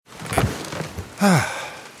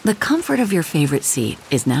The comfort of your favorite seat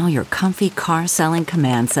is now your comfy car selling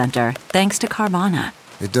command center, thanks to Carvana.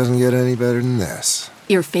 It doesn't get any better than this.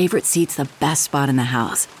 Your favorite seat's the best spot in the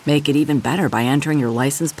house. Make it even better by entering your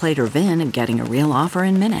license plate or VIN and getting a real offer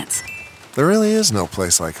in minutes. There really is no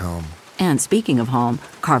place like home. And speaking of home,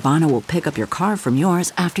 Carvana will pick up your car from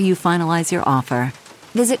yours after you finalize your offer.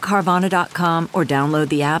 Visit Carvana.com or download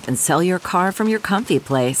the app and sell your car from your comfy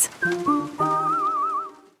place.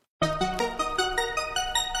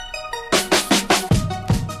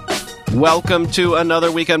 Welcome to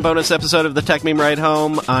another weekend bonus episode of the Tech Meme Ride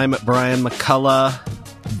Home. I'm Brian McCullough.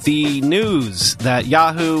 The news that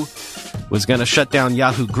Yahoo was going to shut down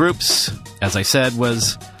Yahoo Groups, as I said,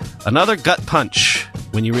 was another gut punch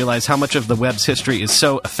when you realize how much of the web's history is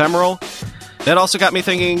so ephemeral. That also got me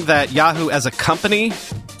thinking that Yahoo as a company,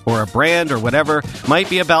 or a brand, or whatever, might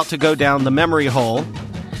be about to go down the memory hole.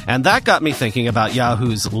 And that got me thinking about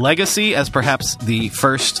Yahoo's legacy as perhaps the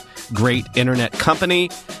first great internet company.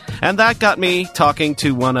 And that got me talking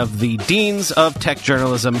to one of the deans of tech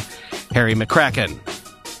journalism, Harry McCracken.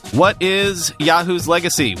 What is Yahoo's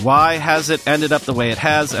legacy? Why has it ended up the way it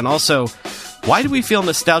has? And also, why do we feel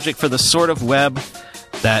nostalgic for the sort of web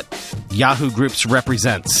that Yahoo Groups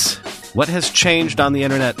represents? What has changed on the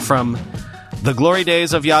internet from the glory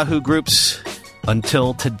days of Yahoo Groups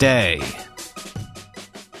until today?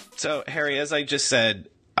 So, Harry, as I just said,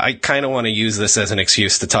 I kind of want to use this as an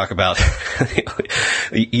excuse to talk about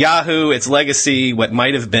Yahoo, its legacy, what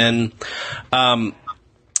might have been.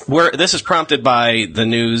 This is prompted by the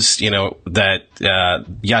news, that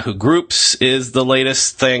Yahoo Groups is the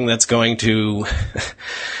latest thing that's going to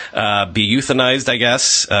be euthanized, I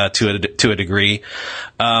guess, to a degree.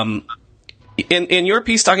 In your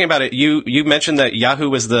piece talking about it, you mentioned that Yahoo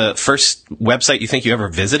was the first website you think you ever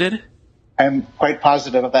visited? I'm quite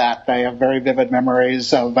positive of that. I have very vivid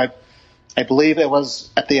memories of, I believe it was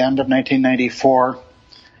at the end of 1994,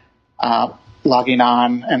 logging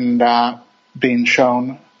on and being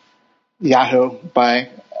shown Yahoo by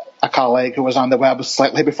a colleague who was on the web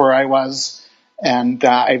slightly before I was. And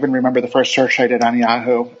I even remember the first search I did on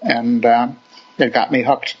Yahoo, and it got me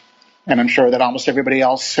hooked. And I'm sure that almost everybody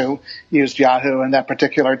else who used Yahoo in that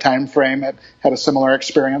particular time frame had a similar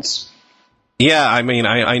experience. Yeah, I mean,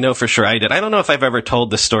 I know for sure I did. I don't know if I've ever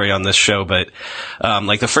told this story on this show, but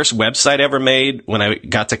the first website I ever made when I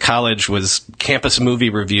got to college was Campus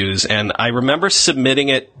Movie Reviews, and I remember submitting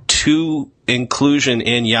it to inclusion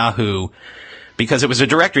in Yahoo because it was a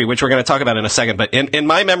directory, which we're going to talk about in a second. But in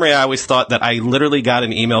my memory, I always thought that I literally got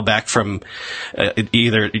an email back from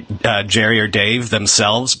either Jerry or Dave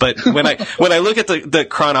themselves. But when I look at the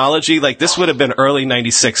chronology, like this would have been early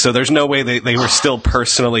 '96, so there's no way they were still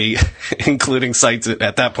personally including sites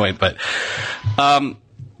at that point. But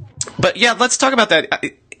yeah, let's talk about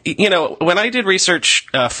that. When I did research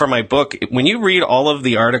for my book, when you read all of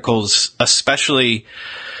the articles, especially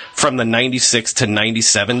from the 96 to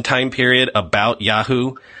 97 time period about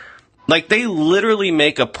Yahoo, like they literally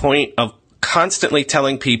make a point of constantly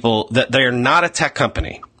telling people that they're not a tech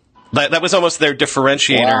company. That was almost their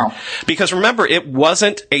differentiator. Wow. Because remember, it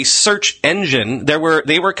wasn't a search engine. They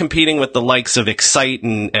were competing with the likes of Excite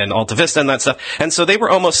and AltaVista and that stuff. And so they were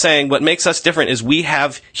almost saying what makes us different is we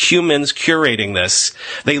have humans curating this.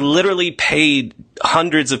 They literally paid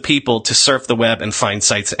hundreds of people to surf the web and find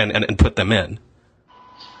sites and put them in.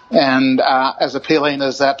 And as appealing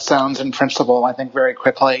as that sounds in principle, I think very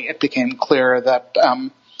quickly it became clear that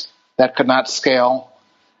that could not scale.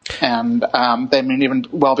 And even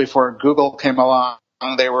well before Google came along,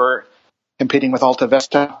 they were competing with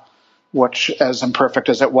AltaVista, which, as imperfect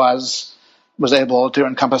as it was able to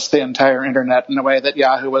encompass the entire internet in a way that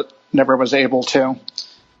Yahoo never was able to.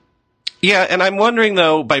 Yeah, and I'm wondering,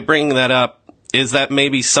 though, by bringing that up, is that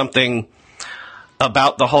maybe something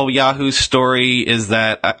about the whole Yahoo story is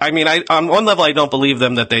that, on one level, I don't believe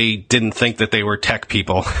them that they didn't think that they were tech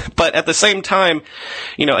people. But at the same time,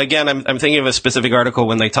 again, I'm thinking of a specific article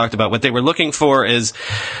when they talked about what they were looking for is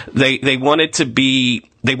they wanted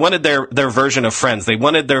their version of Friends. They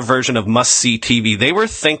wanted their version of must-see TV. They were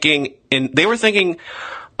thinking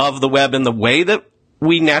of the web in the way that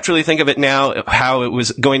we naturally think of it now, how it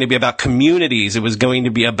was going to be about communities. It was going to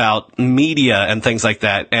be about media and things like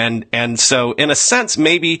that. And so in a sense,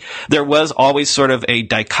 maybe there was always sort of a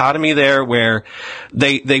dichotomy there where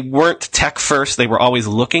they weren't tech first. They were always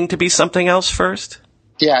looking to be something else first.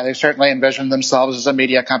 Yeah, they certainly envisioned themselves as a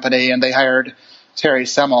media company, and they hired Terry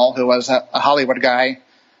Semel, who was a Hollywood guy,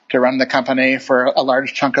 to run the company for a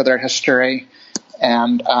large chunk of their history.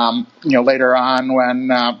 And, later on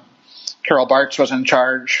when, Carol Bartz was in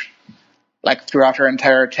charge, like throughout her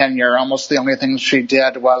entire tenure, almost the only thing she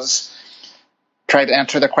did was try to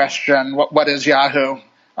answer the question, what is Yahoo?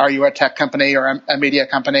 Are you a tech company or a media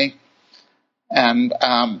company? And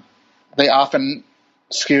they often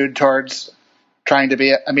skewed towards trying to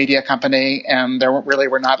be a media company, and there really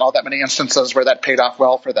were not all that many instances where that paid off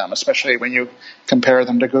well for them, especially when you compare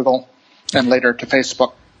them to Google and later to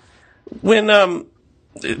Facebook. When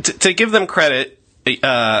to give them credit,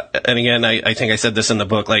 and again, I think I said this in the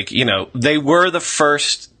book, like, you know, they were the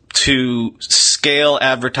first to scale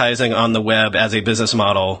advertising on the web as a business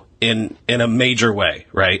model in a major way,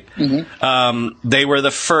 right? Mm-hmm. They were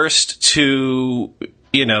the first to,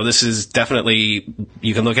 you know, this is definitely,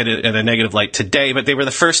 you can look at it in a negative light today, but they were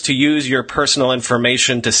the first to use your personal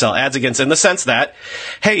information to sell ads against, in the sense that,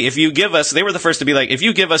 hey, if you give us, they were the first to be like, if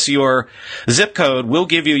you give us your zip code, we'll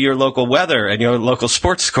give you your local weather and your local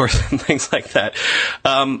sports scores and things like that.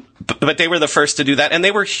 But they were the first to do that, and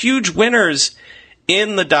they were huge winners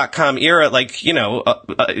in the .com era. Like, you know,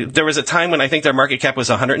 there was a time when I think their market cap was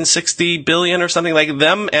 160 billion or something. Like,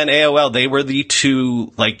 them and AOL, they were the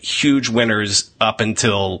two, like, huge winners up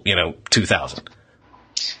until, you know, 2000.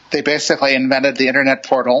 They basically invented the internet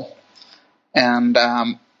portal, and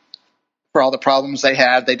for all the problems they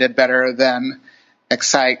had, they did better than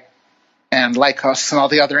Excite and Lycos and all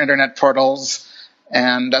the other internet portals.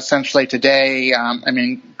 And essentially today,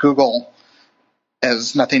 Google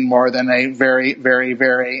is nothing more than a very, very,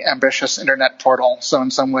 very ambitious internet portal. So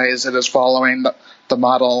in some ways, it is following the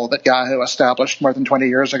model that Yahoo established more than 20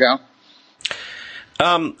 years ago.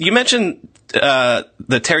 You mentioned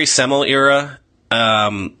the Terry Semel era,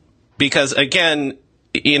 because again,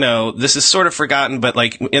 you know, this is sort of forgotten, but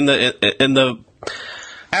like in the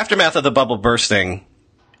aftermath of the bubble bursting,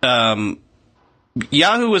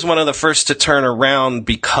 Yahoo was one of the first to turn around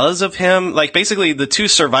because of him. Like, basically, the two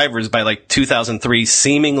survivors by like 2003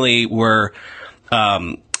 seemingly were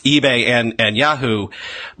eBay and Yahoo.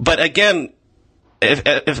 But again,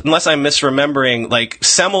 unless I'm misremembering, like,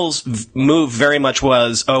 Semel's move very much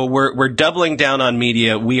was, oh, we're doubling down on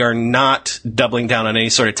media. We are not doubling down on any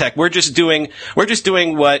sort of tech. We're just doing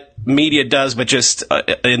what media does, but just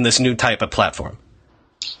in this new type of platform.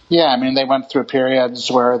 Yeah, I mean, they went through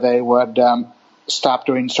periods where they would stop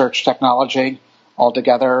doing search technology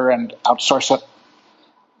altogether and outsource it,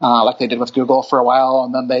 like they did with Google for a while,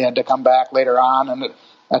 and then they had to come back later on and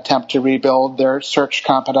attempt to rebuild their search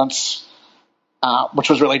competence, which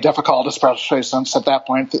was really difficult, especially since at that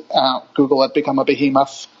point Google had become a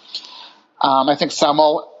behemoth. I think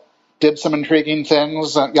Semel did some intriguing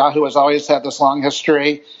things. Yahoo has always had this long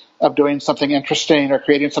history of doing something interesting or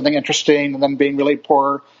creating something interesting and then being really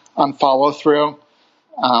poor on follow-through.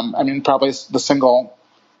 Probably the single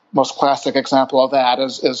most classic example of that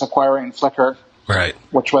is acquiring Flickr, right?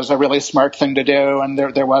 Which was a really smart thing to do. And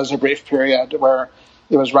there was a brief period where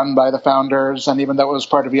it was run by the founders, and even though it was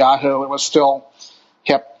part of Yahoo, it was still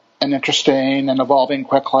hip and interesting and evolving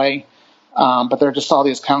quickly. But there are just all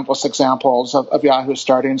these countless examples of Yahoo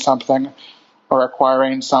starting something or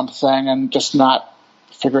acquiring something and just not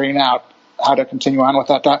figuring out how to continue on with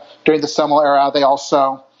that. During the Semel era, they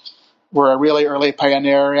also were a really early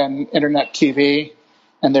pioneer in internet TV,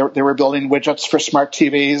 and they were building widgets for smart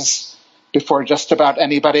TVs before just about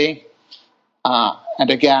anybody. And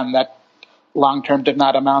again, that long-term did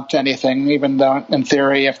not amount to anything, even though in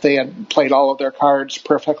theory, if they had played all of their cards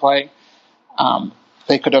perfectly,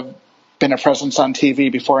 they could have been a presence on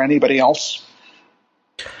TV before anybody else.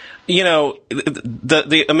 You know,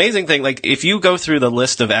 the amazing thing, like, if you go through the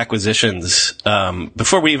list of acquisitions,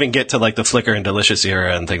 before we even get to like the Flickr and Delicious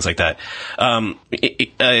era and things like that,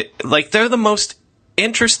 like, they're the most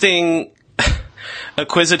interesting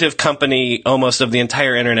acquisitive company almost of the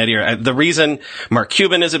entire internet era. The reason Mark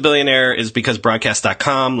Cuban is a billionaire is because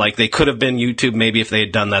Broadcast.com, like, they could have been YouTube maybe if they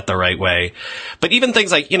had done that the right way. But even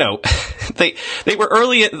things like, you know, they were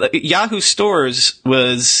early at Yahoo Stores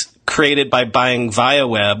was created by buying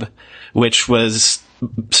ViaWeb, which was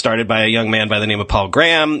started by a young man by the name of Paul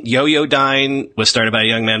Graham. Yoyodyne was started by a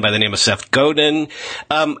young man by the name of Seth Godin.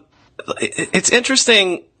 It's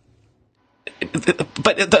interesting,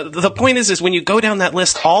 but the point is when you go down that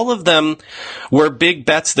list, all of them were big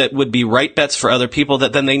bets that would be right bets for other people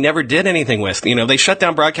that then they never did anything with. You know, they shut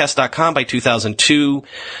down Broadcast.com by 2002.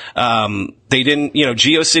 They didn't, you know,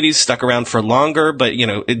 GeoCities stuck around for longer, but, you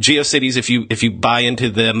know, GeoCities, if you buy into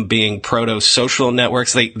them being proto-social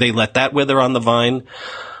networks, they let that wither on the vine.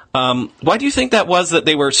 Why do you think that was, that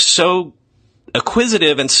they were so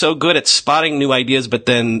acquisitive and so good at spotting new ideas, but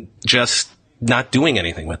then just not doing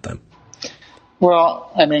anything with them?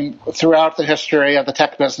 Well, I mean, throughout the history of the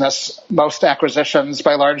tech business, most acquisitions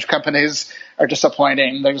by large companies are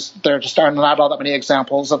disappointing. There just are not all that many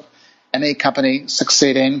examples of any company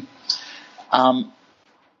succeeding.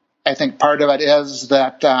 I think part of it is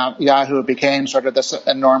that Yahoo became sort of this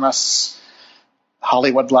enormous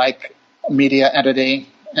Hollywood-like media entity,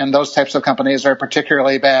 and those types of companies are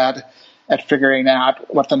particularly bad at figuring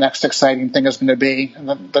out what the next exciting thing is going to be.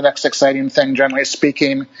 And the next exciting thing, generally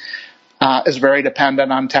speaking, is very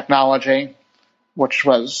dependent on technology, which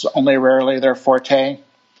was only rarely their forte.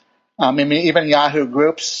 I mean, even Yahoo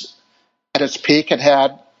Groups, at its peak, it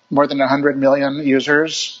had more than 100 million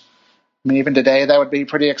users. I mean, even today, that would be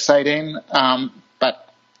pretty exciting. But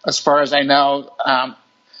as far as I know,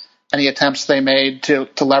 any attempts they made to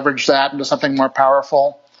leverage that into something more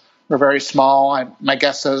powerful were very small. My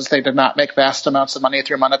guess is they did not make vast amounts of money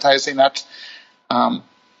through monetizing it.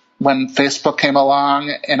 When Facebook came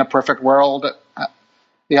along, in a perfect world,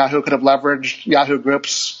 Yahoo could have leveraged Yahoo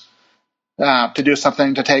Groups to do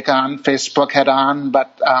something to take on Facebook head on.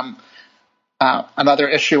 But another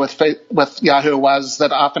issue with Yahoo was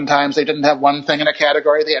that oftentimes they didn't have one thing in a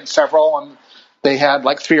category; they had several, and they had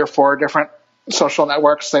like 3 or 4 different social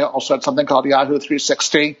networks. They also had something called Yahoo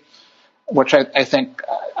 360, which I think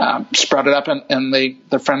sprouted up in the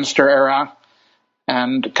Friendster era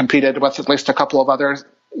and competed with at least a couple of other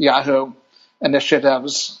Yahoo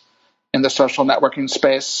initiatives in the social networking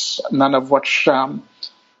space, none of which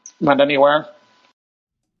went anywhere.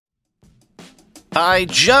 I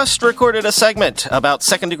just recorded a segment about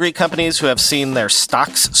second-degree companies who have seen their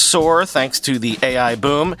stocks soar thanks to the AI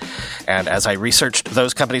boom. And as I researched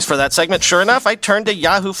those companies for that segment, sure enough, I turned to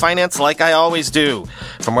Yahoo Finance like I always do.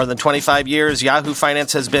 For more than 25 years, Yahoo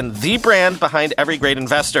Finance has been the brand behind every great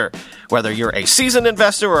investor. Whether you're a seasoned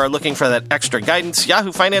investor or are looking for that extra guidance,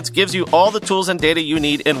 Yahoo Finance gives you all the tools and data you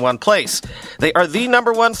need in one place. They are the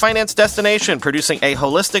 #1 finance destination, producing a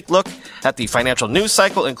holistic look at the financial news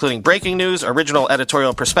cycle, including breaking news, original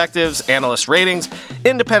editorial perspectives, analyst ratings,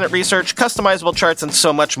 independent research, customizable charts, and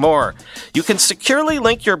so much more. You can securely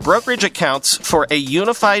link your brokerage accounts for a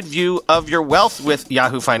unified view of your wealth with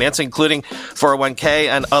Yahoo Finance, including 401k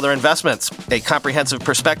and other investments. A comprehensive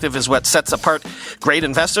perspective is what sets apart great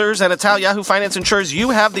investors, and it's how Yahoo Finance ensures you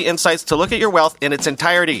have the insights to look at your wealth in its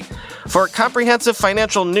entirety. For comprehensive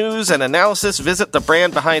financial news and analysis, visit the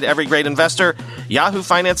brand behind every great investor,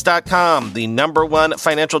 yahoofinance.com, the #1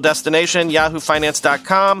 financial destination,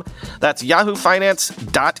 yahoofinance.com. That's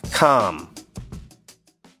yahoofinance.com.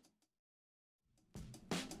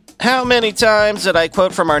 How many times did I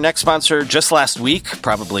quote from our next sponsor just last week?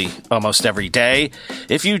 Probably almost every day.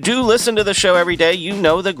 If you do listen to the show every day, you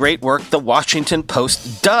know the great work the Washington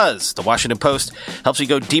Post does. The Washington Post helps you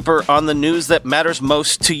go deeper on the news that matters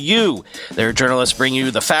most to you. Their journalists bring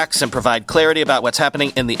you the facts and provide clarity about what's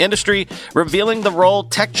happening in the industry, revealing the role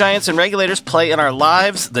tech giants and regulators play in our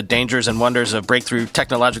lives, the dangers and wonders of breakthrough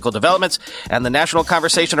technological developments, and the national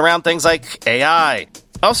conversation around things like AI.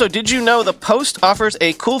 Also, did you know the Post offers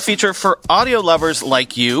a cool feature for audio lovers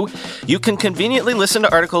like you? You can conveniently listen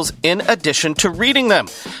to articles in addition to reading them,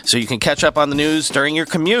 so you can catch up on the news during your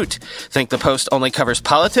commute. Think the Post only covers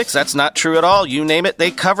politics? That's not true at all. You name it,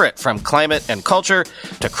 they cover it, from climate and culture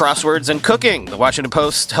to crosswords and cooking. The Washington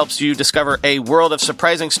Post helps you discover a world of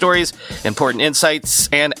surprising stories, important insights,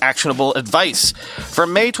 and actionable advice.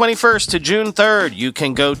 From May 21st to June 3rd, you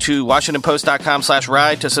can go to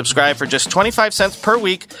WashingtonPost.com/ride to subscribe for just 25 cents per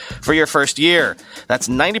week for your first year. That's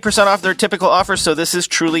 90% off their typical offer, so this is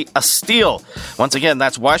truly a steal. Once again,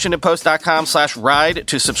 that's WashingtonPost.com/ride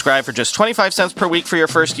to subscribe for just 25 cents per week for your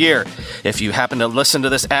first year. If you happen to listen to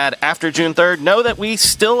this ad after June 3rd, know that we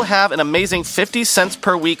still have an amazing 50 cents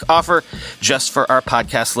per week offer just for our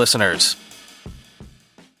podcast listeners.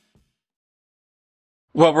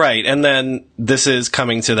 Well, right. And then this is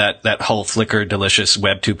coming to that whole Flickr delicious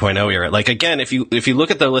Web 2.0 era. Like, again, if you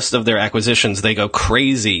look at the list of their acquisitions, they go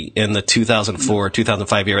crazy in the 2004,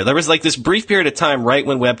 2005 era. There was like this brief period of time right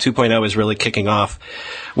when Web 2.0 is really kicking off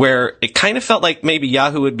where it kind of felt like maybe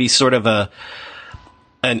Yahoo would be sort of an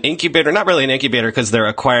incubator, not really an incubator because they're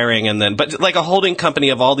acquiring but like a holding company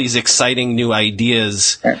of all these exciting new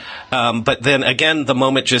ideas. But then again, the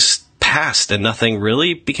moment just passed and nothing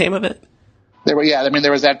really became of it. There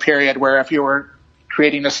was that period where if you were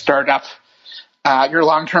creating a startup, your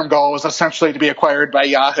long-term goal was essentially to be acquired by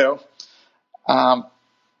Yahoo. And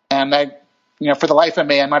for the life of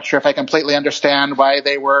me, I'm not sure if I completely understand why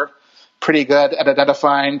they were pretty good at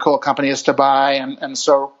identifying cool companies to buy and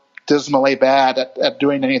so dismally bad at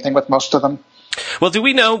doing anything with most of them. Well, do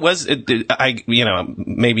we know,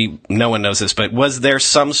 maybe no one knows this, but was there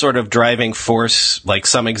some sort of driving force, like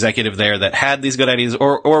some executive there that had these good ideas,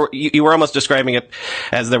 or you were almost describing it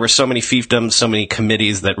as there were so many fiefdoms, so many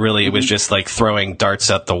committees that really it was just like throwing darts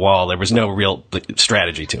at the wall. There was no real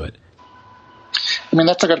strategy to it. I mean,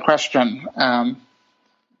 that's a good question. An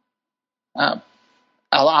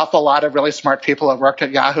awful lot of really smart people have worked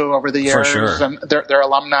at Yahoo over the years, For sure. and their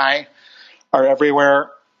alumni are everywhere.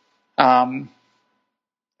 Again,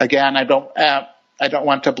 I don't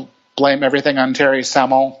want to blame everything on Terry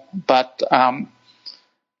Semel, but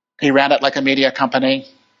he ran it like a media company,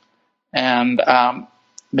 and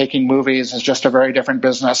making movies is just a very different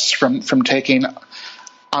business from taking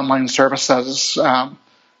online services,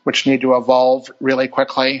 which need to evolve really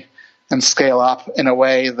quickly and scale up in a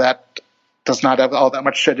way that does not have all that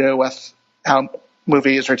much to do with how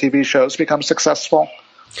movies or TV shows become successful.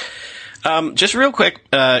 Just real quick,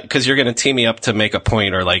 because you're going to tee me up to make a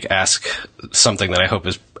point or like ask something that I hope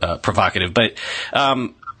is provocative, but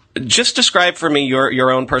just describe for me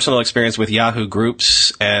your own personal experience with Yahoo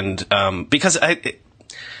Groups, and because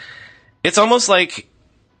it's almost like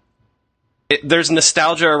there's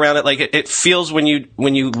nostalgia around it. Like it feels when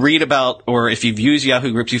you read about, or if you've used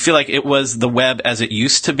Yahoo Groups, you feel like it was the web as it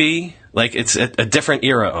used to be. Like it's a different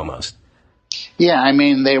era almost. Yeah, I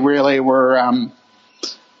mean, they really were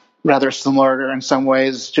rather similar in some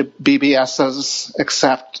ways to BBSs,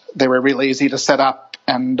 except they were really easy to set up,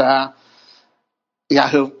 and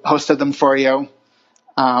Yahoo hosted them for you.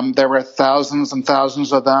 There were thousands and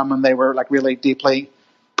thousands of them, and they were like really deeply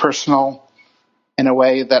personal in a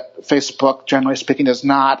way that Facebook, generally speaking, is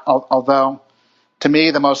not. Although, to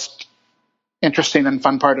me, the most interesting and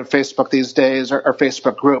fun part of Facebook these days are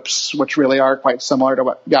Facebook groups, which really are quite similar to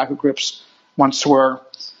what Yahoo Groups once were.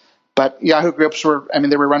 But Yahoo Groups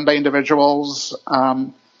they were run by individuals.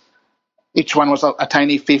 Each one was a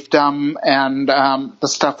tiny fiefdom, and the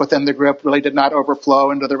stuff within the group really did not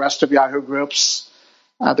overflow into the rest of Yahoo Groups.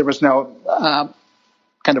 There was no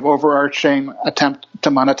kind of overarching attempt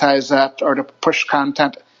to monetize that or to push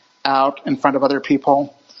content out in front of other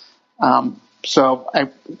people. So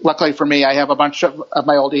luckily for me, I have a bunch of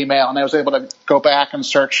my old email, and I was able to go back and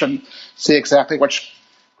search and see exactly which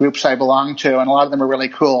groups I belonged to, and a lot of them are really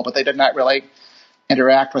cool, but they did not really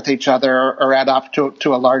interact with each other or add up to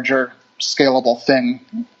a larger scalable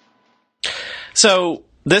thing. So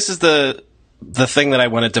this is the thing that I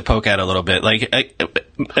wanted to poke at a little bit. Like,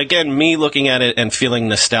 again, me looking at it and feeling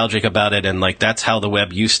nostalgic about it, and like that's how the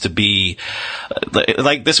web used to be.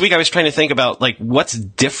 Like this week I was trying to think about like what's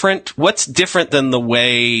different than the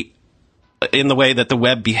way that the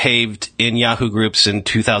web behaved in Yahoo Groups in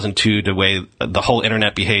 2002 to the way the whole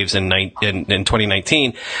internet behaves in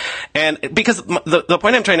 2019. And because the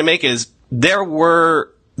point I'm trying to make is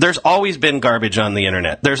there's always been garbage on the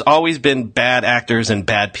internet. There's always been bad actors and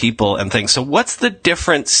bad people and things. So what's the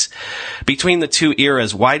difference between the two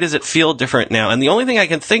eras? Why does it feel different now? And the only thing I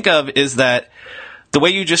can think of is that the way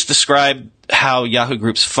you just described how Yahoo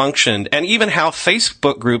Groups functioned, and even how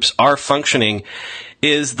Facebook groups are functioning,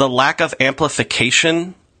 is the lack of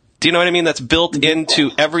amplification. Do you know what I mean? That's built into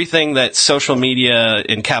everything that social media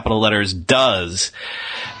in capital letters does.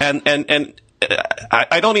 And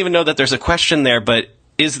I don't even know that there's a question there, but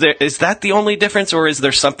is that the only difference, or is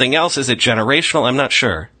there something else? Is it generational? I'm not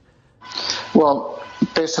sure. Well,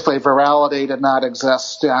 basically, virality did not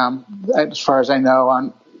exist, as far as I know,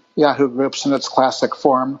 on Yahoo Groups in its classic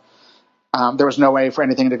form. There was no way for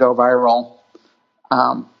anything to go viral,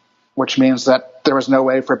 which means that there was no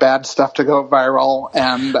way for bad stuff to go viral.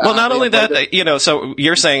 And well, not only that, so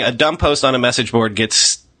you're saying a dumb post on a message board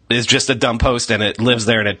is just a dumb post and it lives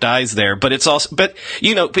there and it dies there. But it's also,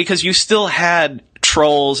 because you still had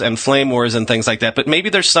trolls and flame wars and things like that. But maybe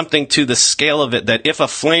there's something to the scale of it that if a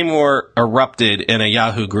flame war erupted in a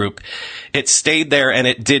Yahoo group, it stayed there and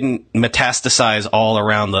it didn't metastasize all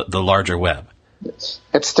around the larger web.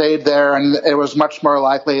 It stayed there, and it was much more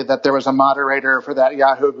likely that there was a moderator for that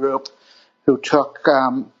Yahoo group who took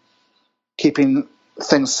keeping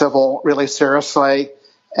things civil really seriously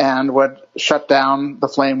and would shut down the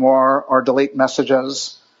flame war or delete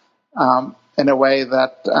messages in a way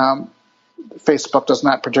that Facebook does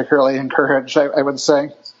not particularly encourage, I would say.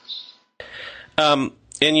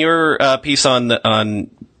 In your piece on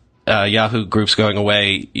Yahoo Groups going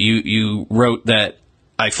away, you wrote that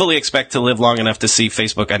I fully expect to live long enough to see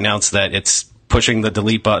Facebook announce that it's pushing the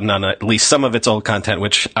delete button on at least some of its old content,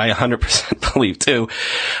 which I 100% believe too.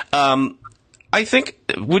 I think,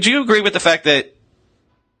 would you agree with the fact that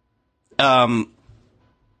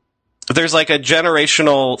there's like a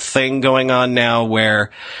generational thing going on now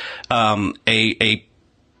where a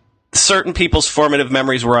certain people's formative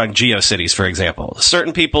memories were on GeoCities, for example.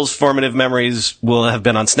 Certain people's formative memories will have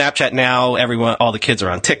been on Snapchat now. All the kids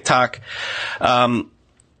are on TikTok.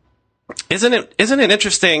 Isn't it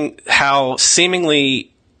interesting how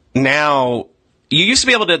seemingly now you used to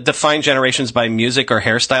be able to define generations by music or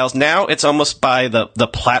hairstyles. Now it's almost by the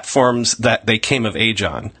platforms that they came of age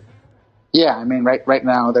on. Yeah, I mean, right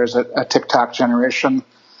now there's a TikTok generation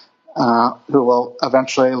who will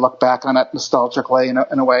eventually look back on it nostalgically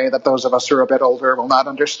in a way that those of us who are a bit older will not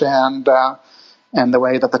understand, and the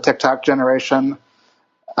way that the TikTok generation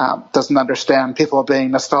doesn't understand people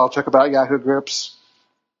being nostalgic about Yahoo groups.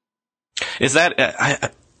 Is that,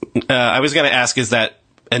 I was going to ask, is that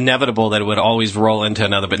inevitable that it would always roll into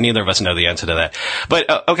another, but neither of us know the answer to that.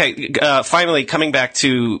 But, okay, finally, coming back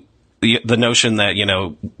to the notion that,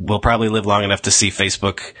 we'll probably live long enough to see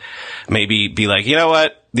Facebook maybe be like, you know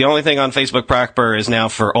what, the only thing on Facebook proper is now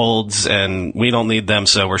for olds, and we don't need them,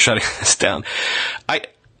 so we're shutting this down.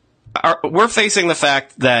 We're facing the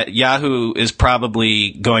fact that Yahoo is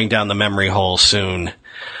probably going down the memory hole soon.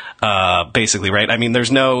 Basically, right? I mean,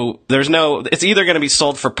 there's no, it's either going to be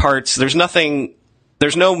sold for parts. There's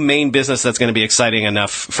no main business that's going to be exciting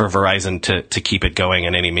enough for Verizon to keep it going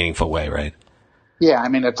in any meaningful way, right? Yeah, I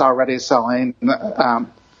mean, it's already selling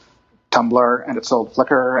Tumblr, and it sold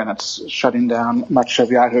Flickr, and it's shutting down much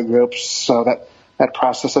of Yahoo groups, so that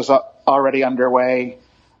process is already underway.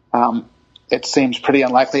 It seems pretty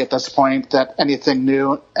unlikely at this point that anything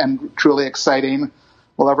new and truly exciting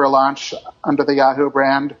will ever launch under the Yahoo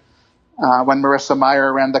brand. When Marissa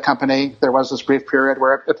Mayer ran the company, there was this brief period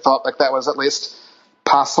where it felt like that was at least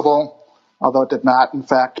possible, although it did not, in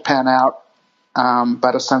fact, pan out.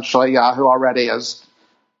 But essentially, Yahoo already is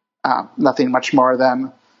nothing much more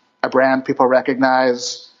than a brand people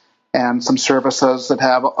recognize and some services that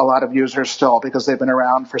have a lot of users still because they've been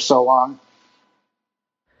around for so long.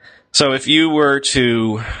 So if you were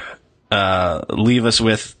to leave us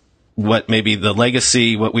with what maybe the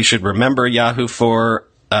legacy, what we should remember Yahoo for,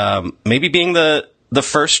 maybe being the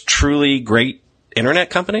first truly great internet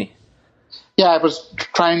company? Yeah, I was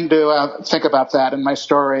trying to think about that in my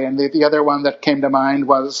story, and the other one that came to mind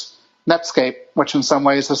was Netscape, which in some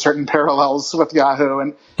ways has certain parallels with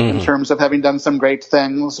Yahoo in terms of having done some great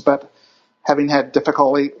things, but having had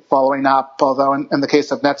difficulty following up, although in the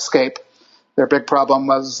case of Netscape, their big problem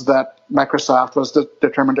was that Microsoft was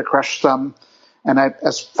determined to crush them. And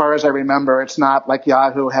as far as I remember, it's not like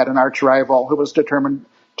Yahoo had an arch rival who was determined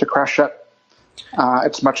to crush it.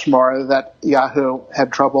 It's much more that Yahoo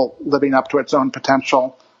had trouble living up to its own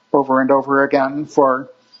potential over and over again for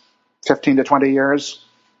 15 to 20 years.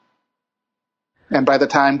 And by the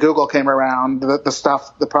time Google came around,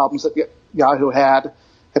 the problems that Yahoo had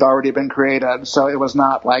already been created. So it was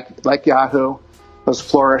not like Yahoo was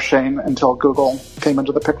flourishing until Google came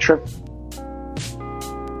into the picture.